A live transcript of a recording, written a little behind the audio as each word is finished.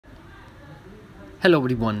Hello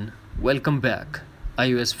everyone, welcome back.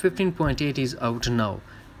 iOS 15.8 is out now.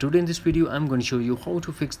 Today in this video I'm going to show you how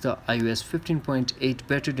to fix the iOS 15.8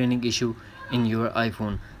 battery draining issue in your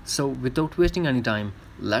iPhone. So without wasting any time,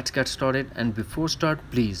 let's get started, and before start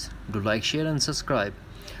please do like, share and subscribe.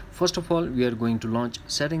 First of all, we are going to launch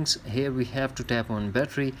settings. Here we have to tap on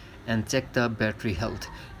battery and check the battery health.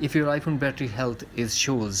 If your iPhone battery health is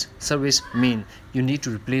shows service mean you need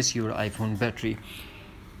to replace your iPhone battery.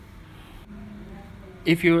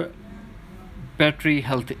 If your battery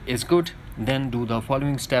health is good, then do the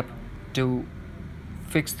following step to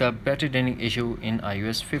fix the battery draining issue in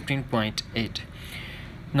iOS 15.8.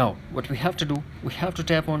 Now what we have to do, we have to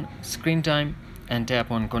tap on screen time and tap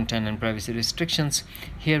on content and privacy restrictions.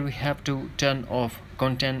 Here we have to turn off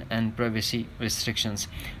content and privacy restrictions.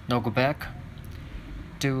 Now go back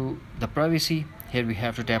to the privacy. Here we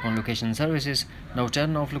have to tap on location services. Now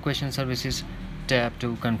turn off location services, tap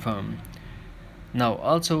to confirm. Now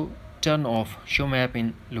also turn off show map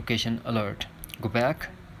in location alert. Go back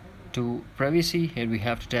to privacy. Here we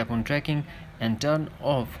have to tap on tracking and turn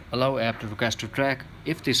off allow app to request to track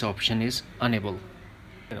if this option is unable.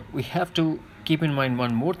 We have to keep in mind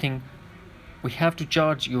one more thing. We have to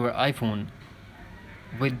charge your iPhone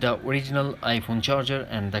with the original iPhone charger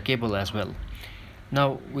and the cable as well.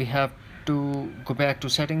 Now we have to go back to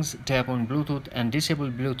settings, tap on Bluetooth and disable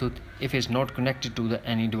Bluetooth if it's not connected to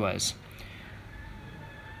any device.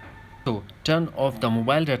 So turn off the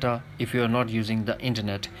mobile data if you are not using the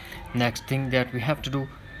internet. Next thing that we have to do,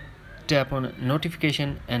 tap on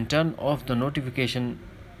notification and turn off the notification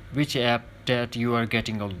which app that you are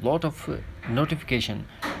getting a lot of notification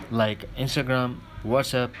like Instagram,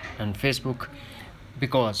 WhatsApp and Facebook,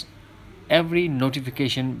 because every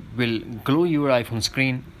notification will glow your iPhone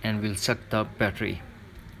screen and will suck the battery.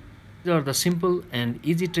 These are the simple and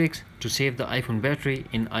easy tricks to save the iPhone battery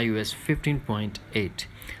in iOS 15.8.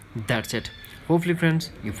 That's it. Hopefully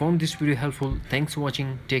friends, you found this video helpful. Thanks for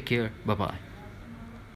watching. Take care. Bye bye.